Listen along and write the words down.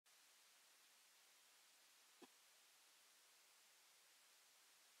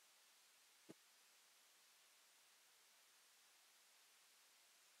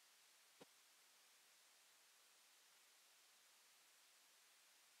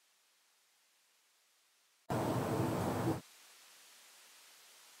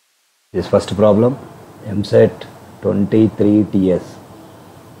This first problem, Eamcet 23TS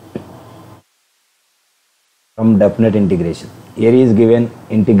from definite integration. Here is given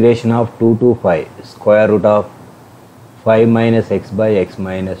integration of 2 to 5 square root of 5 minus x by x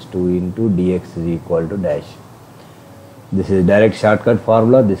minus 2 into dx is equal to dash. This is direct shortcut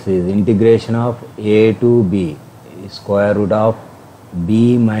formula. This is integration of a to b square root of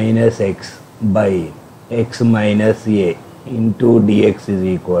b minus x by x minus a into dx is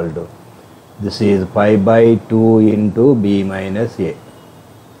equal to, this is 5 by 2 into b minus a.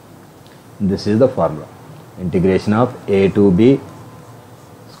 This is the formula. Integration of a to b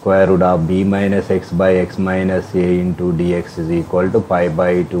square root of b minus x by x minus a into dx is equal to 5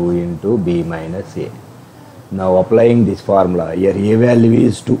 by 2 into b minus a. Now applying this formula, here a value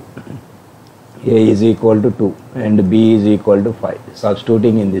is 2, a is equal to 2 and b is equal to 5.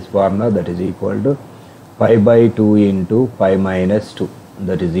 Substituting in this formula, that is equal to 5 by 2 into 5 minus 2,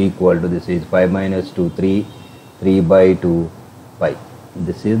 that is equal to, this is 5 minus 2, 3, 3 by 2, 5.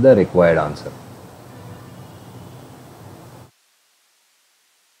 This is the required answer.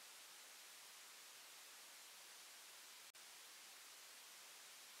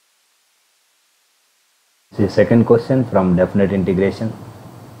 This is second question from definite integration,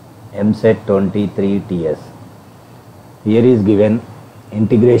 Eamcet 23TS. Here is given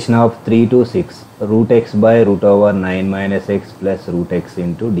integration of 3 to 6 root x by root over 9 minus x plus root x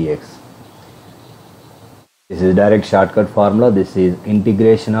into dx. This is direct shortcut formula. This is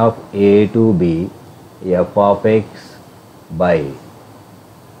integration of a to b f of x by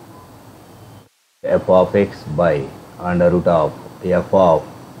under root of f of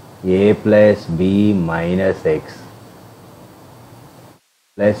a plus b minus x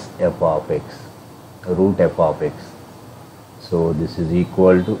plus f of x, root f of x. So this is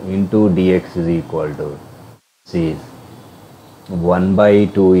equal to, into dx is equal to, this is 1 by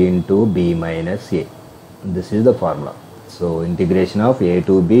 2 into b minus a. This is the formula. So integration of a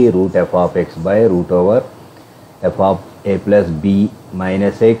to b root f of x by root over f of a plus b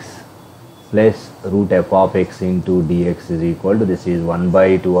minus x plus root f of x into dx is equal to, this is 1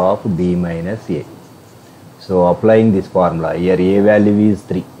 by 2 of b minus a. So applying this formula, here a value is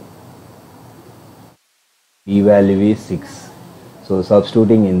 3, b value is 6. So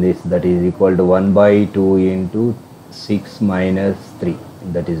substituting in this, that is equal to 1 by 2 into 6 minus 3,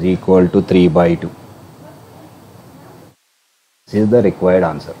 that is equal to 3 by 2. This is the required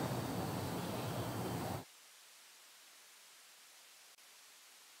answer.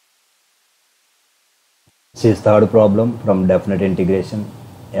 This is third problem from definite integration,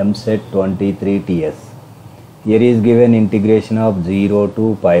 Eamcet 23TS. Here is given integration of 0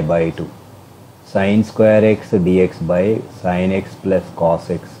 to pi by 2 sin square x dx by sin x plus cos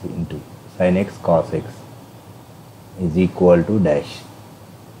x into sin x cos x is equal to dash.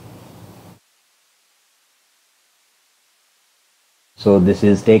 So this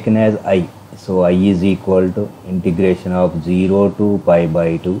is taken as I. So I is equal to integration of 0 to pi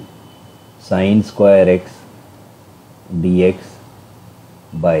by 2 sin square x dx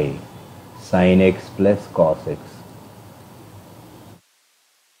by sin x plus cos x.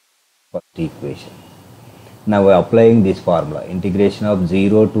 First equation. Now we are applying this formula. Integration of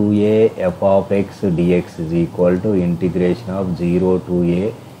 0 to a f of x dx is equal to integration of 0 to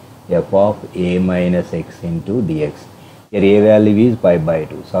a f of a minus x into dx. Here a value is pi by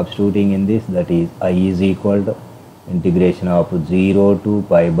 2. Substituting in this, that is I is equal to integration of 0 to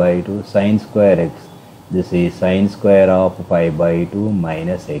pi by 2 sin square x. This is sin square of pi by 2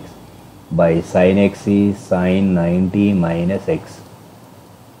 minus x by sin x is sin 90 minus x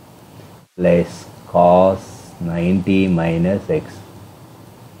plus cos 90 minus x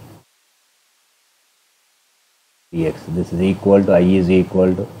dx. This is equal to, I is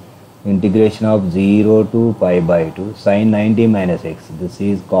equal to integration of 0 to pi by 2 sin 90 minus x. This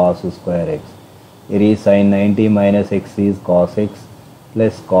is cos square x. Here is sin 90 minus x is cos x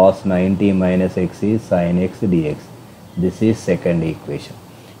plus cos 90 minus x is sin x dx. This is second equation.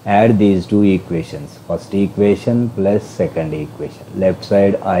 Add these two equations, first equation plus second equation. Left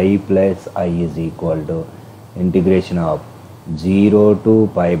side I plus I is equal to integration of 0 to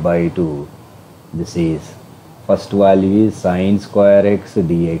pi by 2. This is first value is sin square x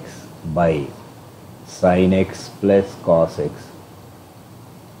dx by sin x plus cos x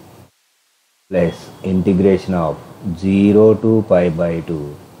plus integration of 0 to pi by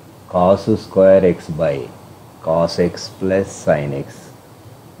 2 cos square x by cos x plus sin x.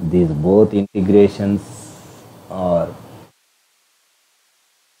 These both integrations are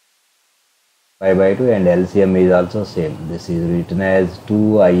pi by 2 and LCM is also same. This is written as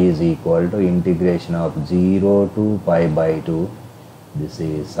 2i is equal to integration of 0 to pi by 2 This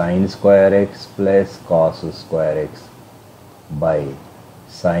is sin square x plus cos square x by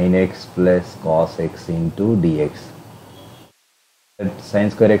sin x plus cos x into dx.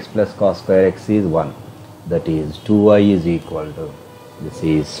 Sin square x plus cos square x is 1. That is 2i is equal to, this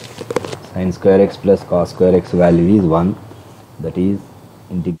is sin square x plus cos square x value is 1. That is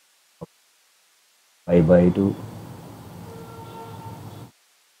integral pi by 2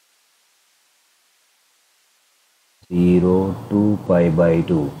 0 to pi by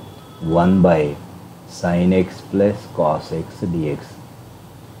 2 1 by sin x plus cos x dx.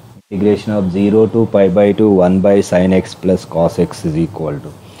 Integration of 0 to pi by 2 1 by sin x plus cos x is equal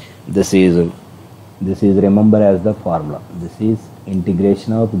to, this is remember as the formula. This is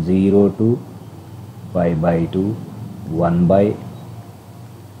integration of 0 to pi by 2 1 by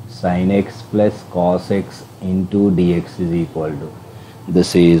sin x plus cos x into dx is equal to,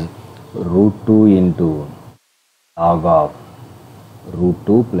 this is root 2 into log of root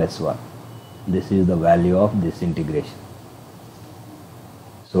 2 plus 1. This is the value of this integration.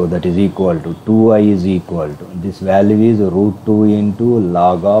 So that is equal to 2i is equal to, this value is root 2 into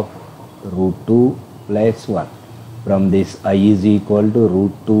log of root 2 plus 1. From this I is equal to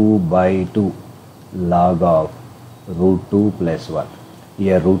root 2 by 2 log of root 2 plus 1.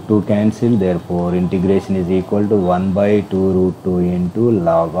 Here root 2 cancel, therefore integration is equal to 1 by 2 root 2 into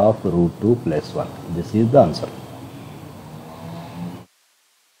log of root 2 plus 1. This is the answer.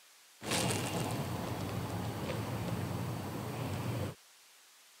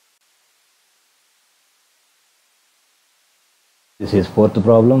 This is fourth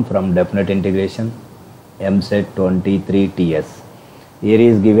problem from definite integration, Eamcet 23 TS. Here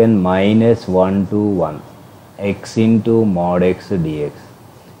is given minus 1 to 1 x into mod x dx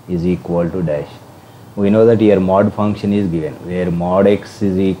is equal to dash. We know that here mod function is given where mod x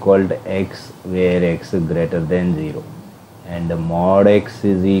is equal to x where x greater than 0 and mod x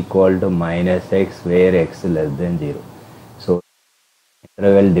is equal to minus x where x less than 0. So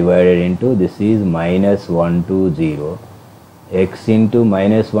interval divided into, this is minus 1 to 0 x into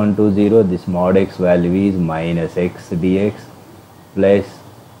minus 1 to 0, this mod x value is minus x dx plus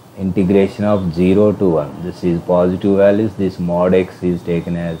integration of 0 to 1, this is positive values, this mod x is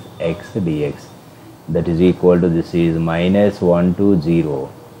taken as x dx, that is equal to, this is minus 1 to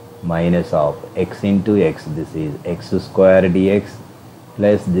 0 minus of x into x, this is x square dx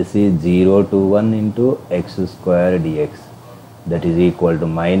plus this is 0 to 1 into x square dx, that is equal to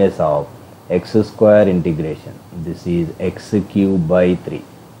minus of x square integration, this is x cube by 3,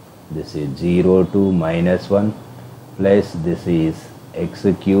 this is 0 to minus 1 plus this is x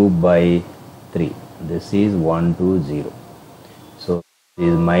cube by 3, this is 1 to 0. So this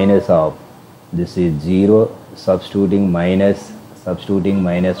is minus of, this is 0, substituting minus 1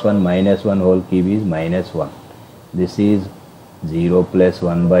 whole cube is minus 1, this is 0 plus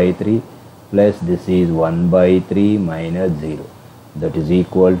 1 by 3 plus this is 1 by 3 minus 0, that is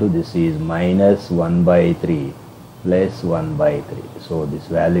equal to, this is minus 1 by 3 plus 1 by 3. So this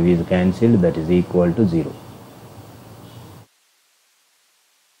value is cancelled, that is equal to 0.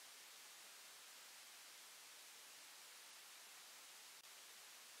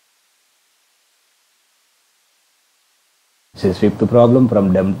 This is fifth problem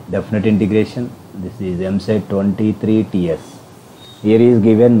from definite integration. This is Eamcet 23 TS. Here is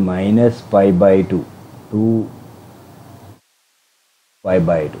given minus pi by 2 to pi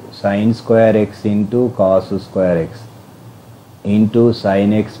by 2 sin square x into cos square x into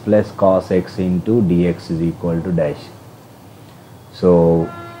sin x plus cos x into dx is equal to dash. So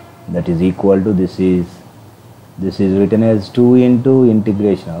that is equal to, this is written as 2 into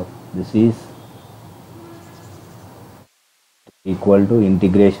integration of, this is equal to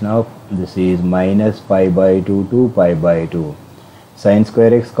integration of, this is minus pi by 2 to pi by 2 sin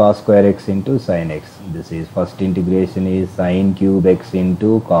square x cos square x into sin x. This is first integration is sin cube x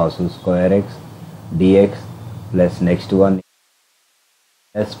into cos square x dx plus next one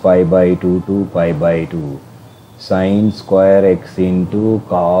is pi by 2 to pi by 2 sin square x into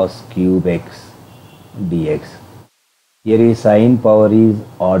cos cube x dx. Here is sin power is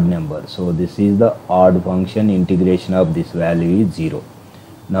odd number, so this is the odd function, integration of this value is 0.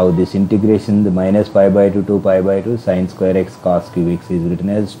 Now this integration, the minus pi by 2 to pi by 2 sin square x cos cube x is written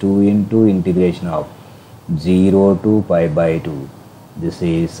as 2 into integration of 0 to pi by 2. This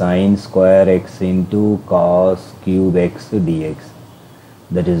is sin square x into cos cube x dx,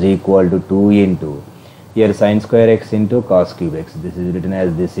 that is equal to 2 into, here sin square x into cos cube x, this is written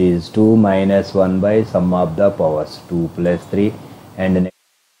as, this is 2 minus 1 by sum of the powers 2 plus 3 and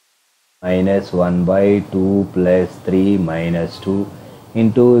minus 1 by 2 plus 3 minus 2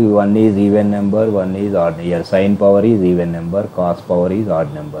 into one is even number, one is odd. Here sine power is even number, cos power is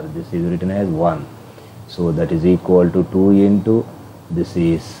odd number. This is written as 1. So that is equal to 2 into this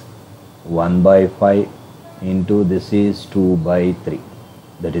is 1 by 5 into this is 2 by 3.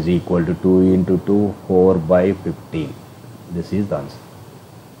 That is equal to 2 into 2, 4 by 15. This is the answer.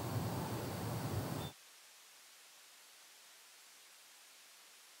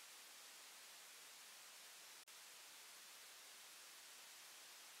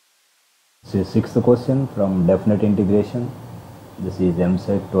 This is sixth question from definite integration. This is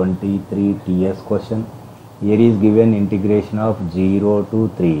Eamcet 23 TS question. Here is given integration of 0 to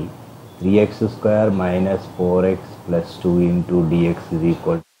 3, 3x square minus 4x plus 2 into dx is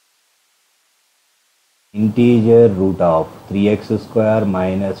equal to integer root of 3x square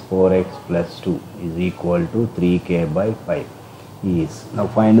minus 4x plus 2 is equal to 3k by 5 is. Now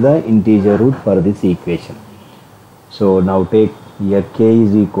find the integer root for this equation. So now take here k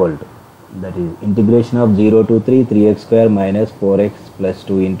is equal to, that is integration of 0 to 3, 3x square minus 4x plus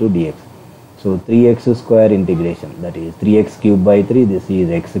 2 into dx. So 3x square integration, that is 3x cube by 3, this is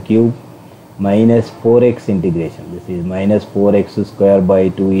x cube, minus 4x integration, this is minus 4x square by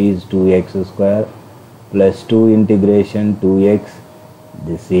 2 is 2x square, plus 2 integration 2x,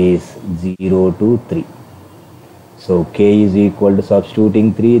 this is 0 to 3. So k is equal to,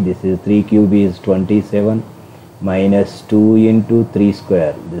 substituting 3, this is 3 cube is 27, minus 2 into 3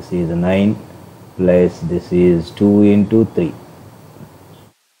 square, this is 9, plus this is 2 into 3.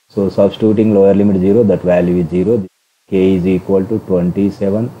 So substituting lower limit 0, that value is 0. K is equal to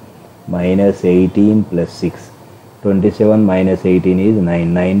 27 minus 18 plus 6. 27 minus 18 is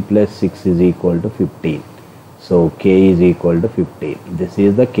 9. 9 plus 6 is equal to 15. So k is equal to 15. This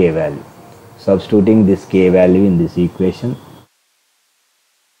is the k value. Substituting this k value in this equation,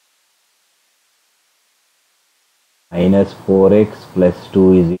 minus 4x plus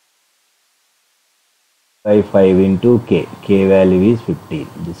 2 is by 5 into k. K value is 15.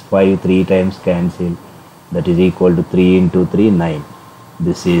 This 5 3 times cancel. That is equal to 3 into 3, 9.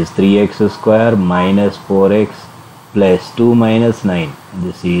 This is 3x square minus 4x plus 2 minus 9.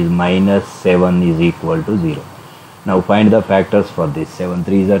 This is minus 7 is equal to 0. Now find the factors for this. 7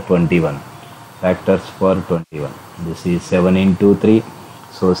 3s are 21. Factors for 21. This is 7 into 3.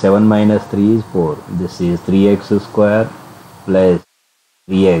 So 7 minus 3 is 4. This is 3x square plus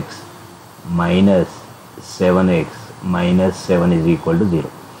 3x minus 7x minus 7 is equal to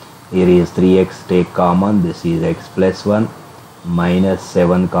 0. Here is 3x, take common, this is x plus 1, minus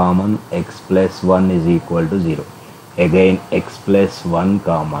 7 common, x plus 1 is equal to 0. Again x plus 1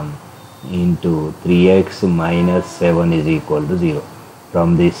 common into 3x minus 7 is equal to 0.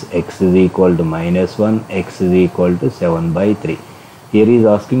 From this x is equal to minus 1, x is equal to 7 by 3. Here is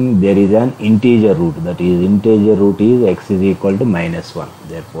asking there is an integer root, that is integer root is x is equal to minus 1.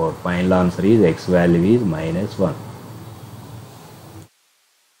 Therefore final answer is x value is minus 1.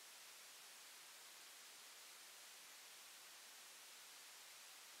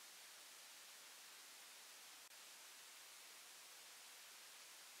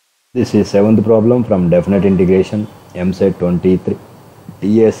 This is seventh problem from definite integration, Eamcet 23.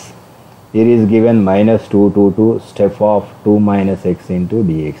 Yes. Here is given minus 2 to 2, step of 2 minus x into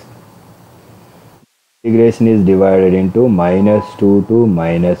dx. Integration is divided into minus 2 to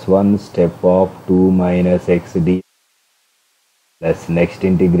minus 1, step of 2 minus x dx, plus next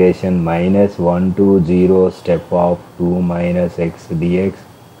integration minus 1 to 0, step of 2 minus x dx,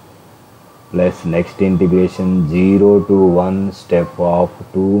 plus next integration 0 to 1, step of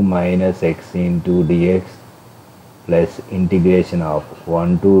 2 minus x into dx, plus integration of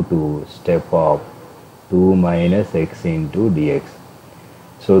 1 to 2, step of 2 minus x into dx.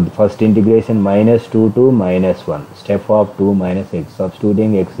 So the first integration minus 2 to minus 1, step of 2 minus x,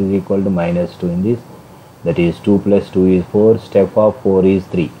 substituting x is equal to minus 2 in this, that is 2 plus 2 is 4, step of 4 is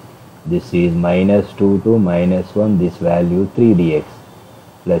 3. This is minus 2 to minus 1, this value 3 dx,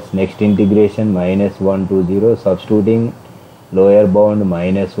 plus next integration minus 1 to 0, substituting lower bound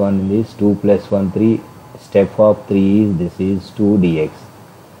minus 1 in this, 2 plus 1 3, step of 3 is, this is 2 dx.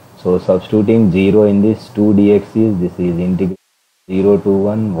 So substituting 0 in this, 2 dx is, this is integral 0 to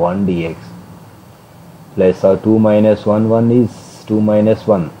 1, 1 dx, plus 2 minus 1, 1 is 2 minus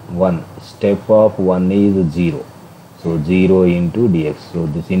 1, 1, step of 1 is 0. So 0 into dx, so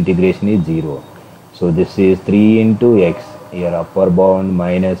this integration is 0. So this is 3 into x, here upper bound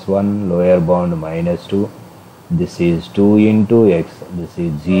minus 1, lower bound minus 2, this is 2 into x, this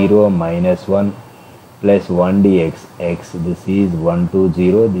is 0 minus 1, plus 1 dx, x, this is 1 to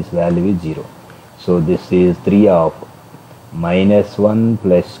 0, this value is 0. So this is 3 of minus 1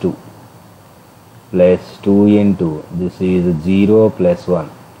 plus 2. plus 2 into this is 0 plus 1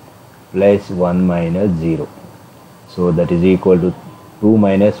 plus 1 minus 0. So that is equal to 2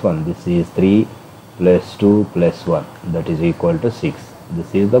 minus 1. This is 3 plus 2 plus 1. That is equal to 6.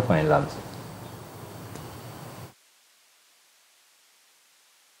 This is the final answer.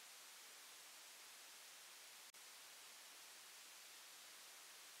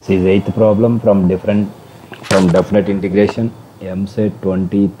 This is eighth problem from definite integration, Eamcet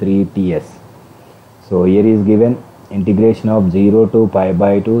 23TS. So here is given integration of 0 to pi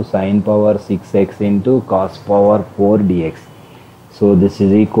by 2 sine power 6x into cos power 4 dx. So this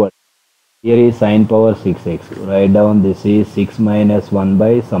is equal, here is sine power 6x, write down this is 6 minus 1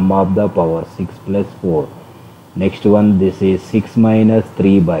 by sum of the power 6 plus 4. Next one, this is 6 minus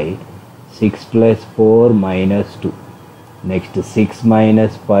 3 by 6 plus 4 minus 2. Next 6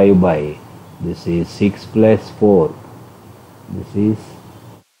 minus 5 by this is 6 plus 4. This is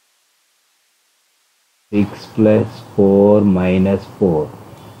 6 plus 4 minus 4.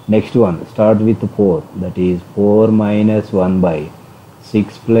 Next one, start with 4, that is 4 minus 1 by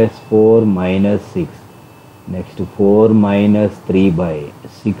 6 plus 4 minus 6. Next 4 minus 3 by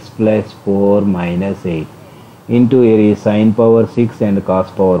 6 plus 4 minus 8. Into here is sine power 6 and cos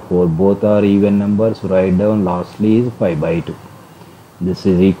power 4. Both are even numbers. Write down lastly is 5 by 2. This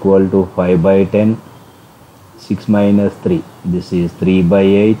is equal to 5 by 10. 6 minus 3. This is 3 by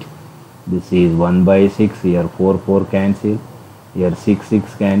 8. This is 1 by 6. Here 4 cancel. Here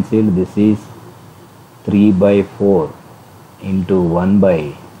 6 cancel. This is 3 by 4 into 1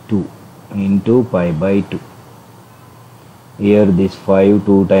 by 2 into pi by 2. Here this 5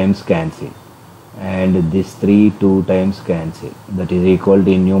 2 times cancel. And this 3 2 times cancel. That is equal to,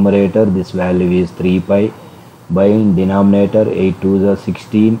 in numerator this value is 3 pi, by in denominator 8 to the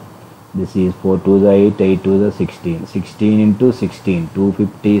 16. This is 4 to the 8, 8 to the 16. 16 into 16,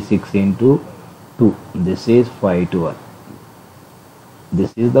 256 into 2. This is 5 to 1.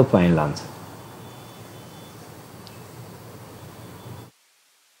 This is the final answer.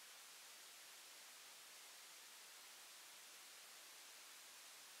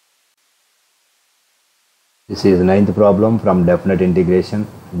 This is ninth problem from definite integration.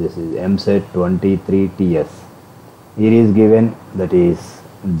 This is Eamcet 23TS. Here is given, that is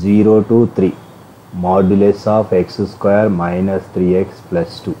 0 to 3 modulus of x square minus 3x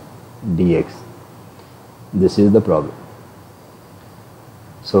plus 2 dx. This is the problem.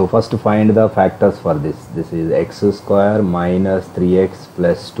 So first find the factors for this. This is x square minus 3x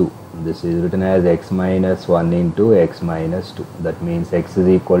plus 2. This is written as x minus 1 into x minus 2. That means x is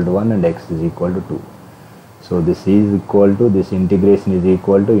equal to 1 and x is equal to 2. So this is equal to, this integration is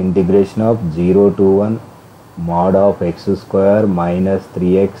equal to integration of 0 to 1 mod of x square minus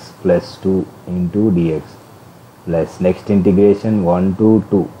 3x plus 2 into dx, plus next integration 1 to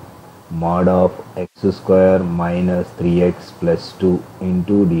 2 mod of x square minus 3x plus 2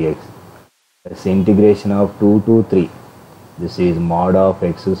 into dx, plus integration of 2 to 3. This is mod of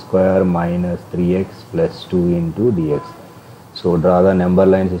x square minus 3x plus 2 into dx. So draw the number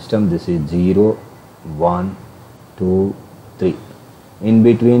line system. This is 0 1 2 3. In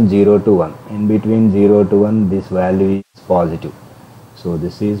between 0 to 1, in between 0 to 1 this value is positive. So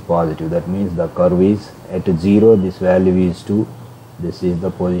this is positive, that means the curve is at 0, this value is 2. This is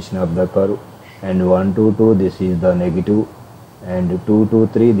the position of the curve, and 1 to 2 this is the negative, and 2 to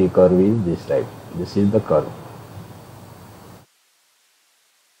 3 the curve is this type. This is the curve.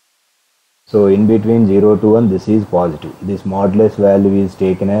 So in between 0 to 1 this is positive. This modulus value is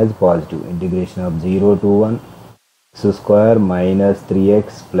taken as positive. Integration of 0 to 1 x square minus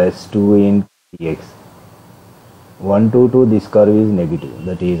 3x plus 2 in dx. 1 to 2 this curve is negative,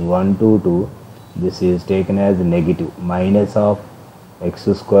 that is 1 to 2 this is taken as negative, minus of x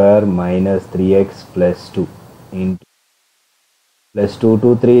square minus 3x plus 2 into plus 2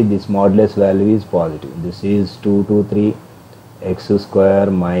 to 3 this modulus value is positive. This is 2 to 3 x square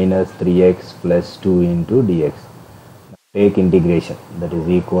minus 3x plus 2 into dx. Take integration, that is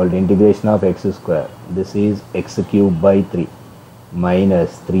equal to integration of x square. This is x cube by 3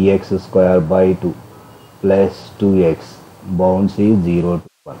 minus 3x square by 2 plus 2x, bounds is 0 to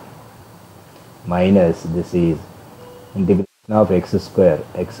 1, minus this is integration of x square,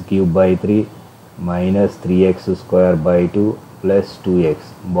 x cube by 3 minus 3x square by 2 plus 2x,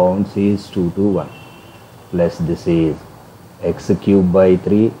 bounds is 2 to 1, plus this is x cube by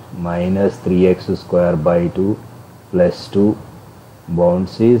 3 minus 3x square by 2 plus 2,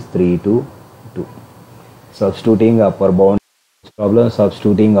 bounds is 3 to 2. Substituting upper bound problem,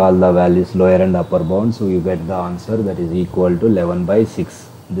 substituting all the values lower and upper bound, so you get the answer, that is equal to 11 by 6.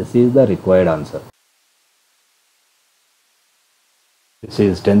 This is the required answer. This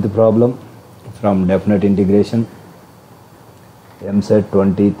is 10th problem from definite integration Eamcet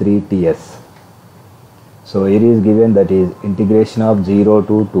 23 TS. So here is given, that is integration of 0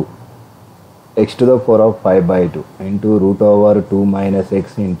 to 2 x to the power of 5 by 2 into root over 2 minus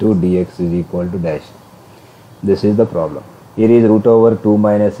x into dx is equal to dash. This is the problem. Here is root over 2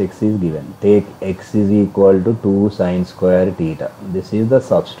 minus x is given. Take x is equal to 2 sine square theta. This is the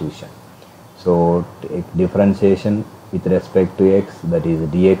substitution. So take differentiation with respect to x, that is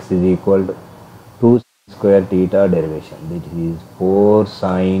dx is equal to 2 square theta derivation. This is 4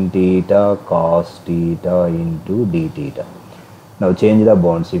 sine theta cos theta into d theta. Now change the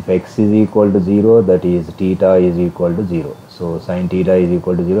bonds. If x is equal to 0, that is theta is equal to 0. So sine theta is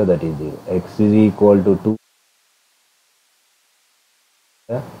equal to 0, that is 0. X is equal to 2,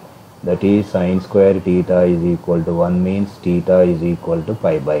 that is sine square theta is equal to 1, means theta is equal to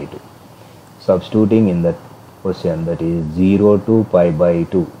pi by 2. Substituting in that question, that is 0 to pi by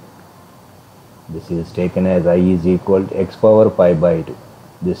 2. This is taken as I is equal to x power pi by 2.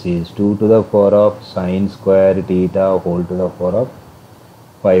 This is 2 to the power of sine square theta whole to the power of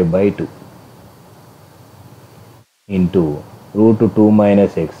 5 by 2 into root 2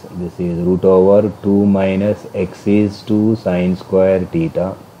 minus x. This is root over 2 minus x is 2 sine square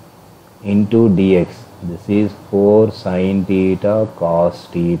theta into dx. This is 4 sine theta cos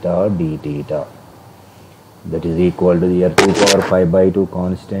theta d theta. That is equal to, here 2 power 5 by 2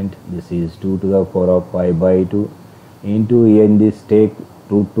 constant. This is 2 to the power of 5 by 2 into, in this take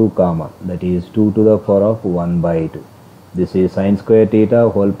root 2 common, that is 2 to the power of 1 by 2. This is sine square theta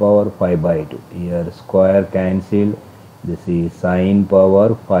whole power 5 by 2. Here square cancel. This is sine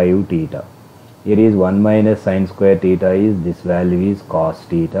power 5 theta. Here is 1 minus sine square theta is, this value is cos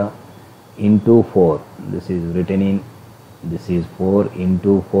theta into 4. This is written in, this is 4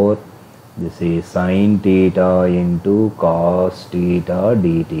 into 4. This is sine theta into cos theta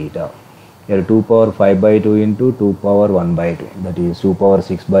d theta. Here 2 power 5 by 2 into 2 power 1 by 2. That is 2 power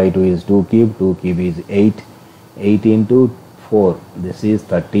 6 by 2 is 2 cube. 2 cube is 8. 8 into 4. This is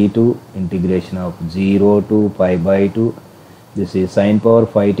 32. Integration of 0 to pi by 2. This is sine power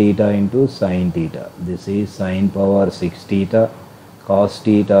 5 theta into sine theta. This is sine power 6 theta cos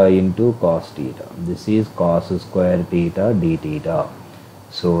theta into cos theta. This is cos square theta d theta.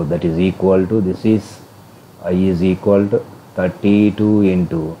 So that is equal to, this is I is equal to 32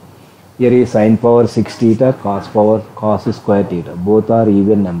 into, here is sine power 6 theta cos square theta. Both are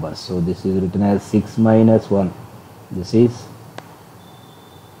even numbers. So this is written as 6 minus 1. This is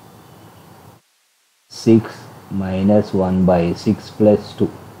 6 minus 1 by 6 plus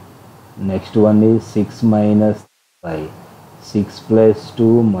 2. Next one is 6 minus by 6 plus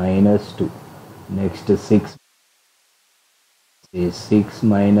 2 minus 2. Next 6 is 6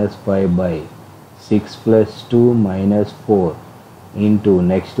 minus 5 by 6 plus 2 minus 4 into,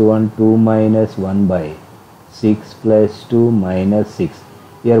 next one 2 minus 1 by 6 plus 2 minus 6.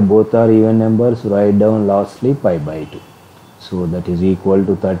 Here both are even numbers. Write down lastly pi by 2. So that is equal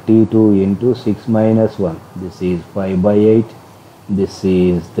to 32 into 6 minus 1. This is 5 by 8. This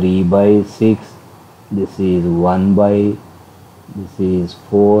is 3 by 6. This is 1 by, this is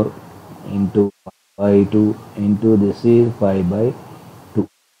 4 into by 2 into, this is 5 by 2.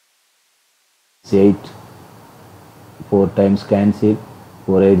 It's 8. 4 times cancel.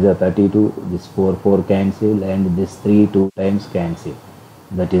 4 8 is 32. This 4 cancel, and this 3 2 times cancel.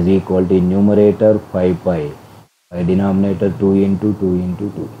 That is equal to, in numerator 5 pi. By denominator 2 into 2 into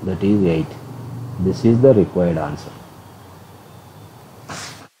 2. That is 8. This is the required answer.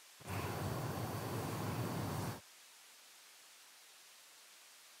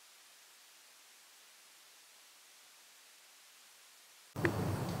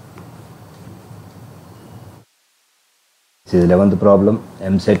 This is 11th problem,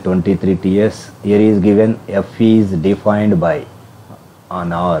 Eamcet 23 TS. Here is given f is defined by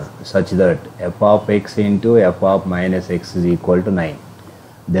on R such that f of x into f of minus x is equal to 9.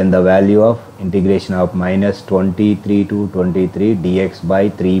 Then the value of integration of minus 23 to 23 dx by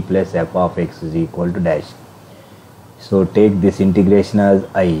 3 plus f of x is equal to dash. So take this integration as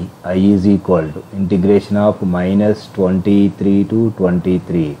I is equal to integration of minus 23 to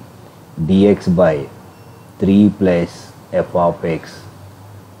 23 dx by 3 plus f of x.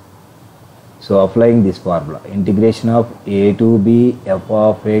 So applying this formula, integration of a to b f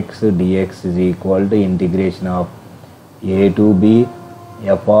of x dx is equal to integration of a to b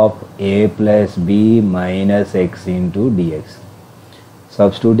f of a plus b minus x into dx.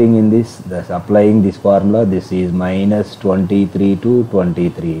 Substituting in this, thus applying this formula, this is minus 23 to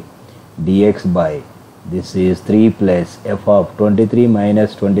 23 dx by, this is 3 plus f of 23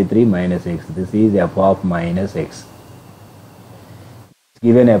 minus 23 minus x. This is f of minus x.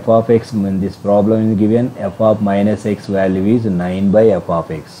 Given f of x, in this problem is given f of minus x value is 9 by f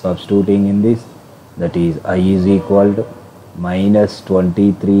of x. Substituting in this, that is I is equal to minus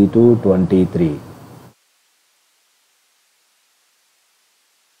 23 to 23.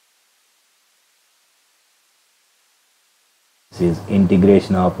 This is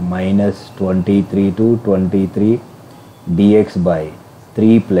integration of minus 23 to 23 dx by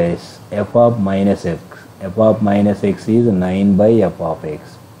 3 plus f of minus x. F of minus x is 9 by f of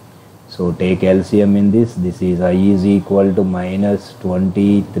x. So take LCM in this. This is I is equal to minus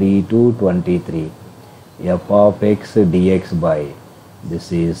 23 to 23 f of x dx by,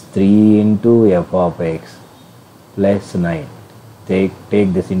 this is 3 into f of x plus 9. Take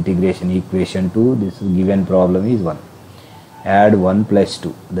this integration equation to this given problem is 1. Add 1 plus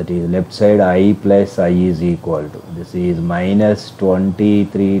 2, that is left side I plus I is equal to, this is minus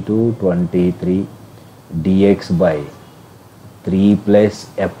 23 to 23 dx by 3 plus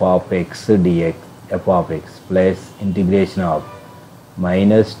f of x dx, f of x plus integration of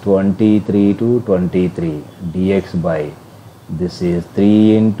minus 23 to 23 dx by, this is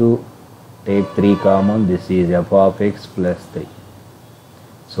 3 into, take 3 common, this is f of x plus 3.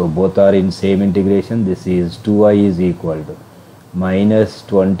 So both are in same integration. This is 2i is equal to minus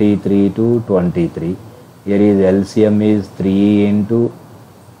 23 to 23. Here is LCM is 3 into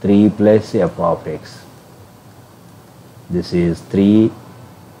 3 plus f of x. This is 3,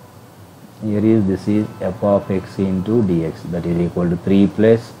 here is this is f of x into dx, that is equal to 3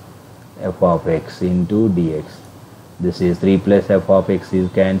 plus f of x into dx. This is 3 plus f of x is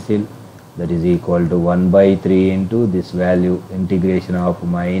cancelled, that is equal to 1 by 3 into this value integration of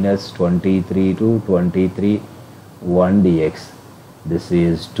minus 23 to 23 1 dx. This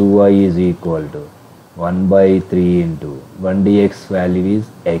is 2i is equal to 1 by 3 into 1 dx value is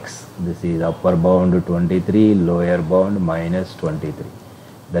x. This is upper bound 23, lower bound minus 23.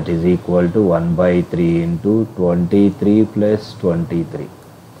 That is equal to 1 by 3 into 23 plus 23.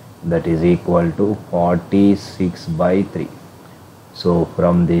 That is equal to 46 by 3. So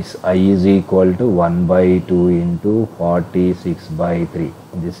from this I is equal to 1 by 2 into 46 by 3.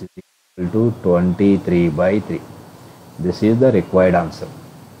 This is equal to 23 by 3. This is the required answer.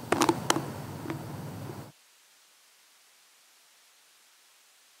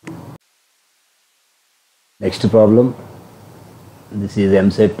 Next problem, this is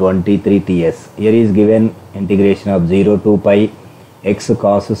Eamcet 23TS. Here is given integration of 0 to pi x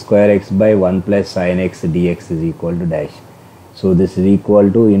cos square x by 1 plus sin x dx is equal to dash. So this is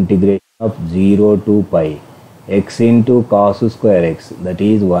equal to integration of 0 to pi x into cos square x, that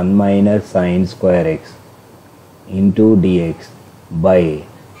is 1 minus sin square x into dx by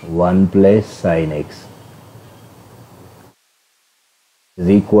 1 plus sin x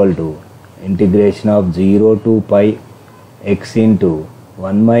is equal to integration of 0 to pi x into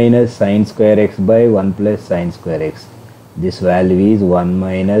 1 minus sin square x by 1 plus sin square x. This value is 1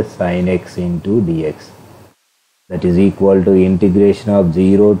 minus sin x into dx. That is equal to integration of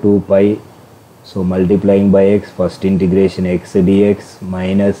 0 to pi. So multiplying by x, first integration x dx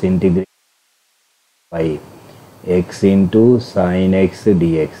minus integration by x into sin x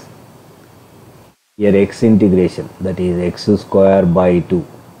dx. Here x integration, that is x square by 2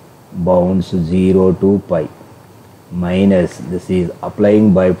 bounds 0 to pi minus, this is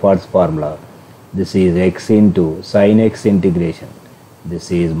applying by parts formula, this is x into sin x integration,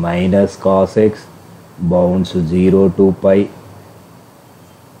 this is minus cos x bounds 0 to pi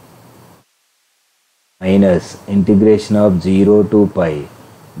minus integration of 0 to pi,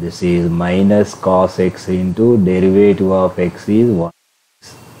 this is minus cos x into derivative of x is 1.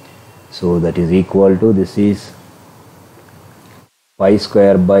 So that is equal to, this is pi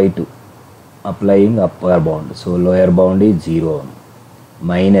square by 2 applying upper bound, so lower bound is 0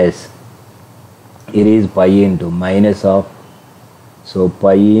 minus, here is pi into minus of, so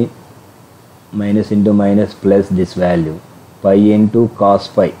pi minus into minus plus this value, pi into cos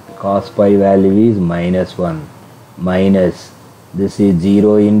pi value is minus 1 minus, this is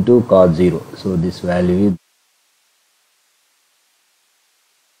 0 into cos 0, so this value is,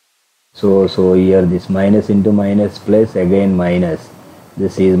 so here this minus into minus plus again minus,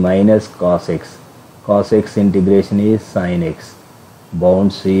 this is minus cos x integration is sin x,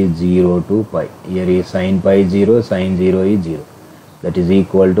 bounds is 0 to pi, here is sin pi 0, sin 0 is 0, that is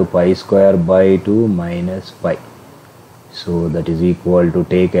equal to pi square by 2 minus pi. So that is equal to,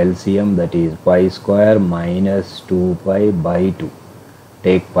 take LCM, that is pi square minus 2 pi by 2,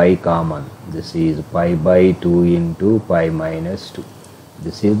 take pi common, this is pi by 2 into pi minus 2.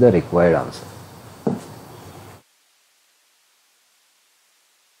 This is the required answer.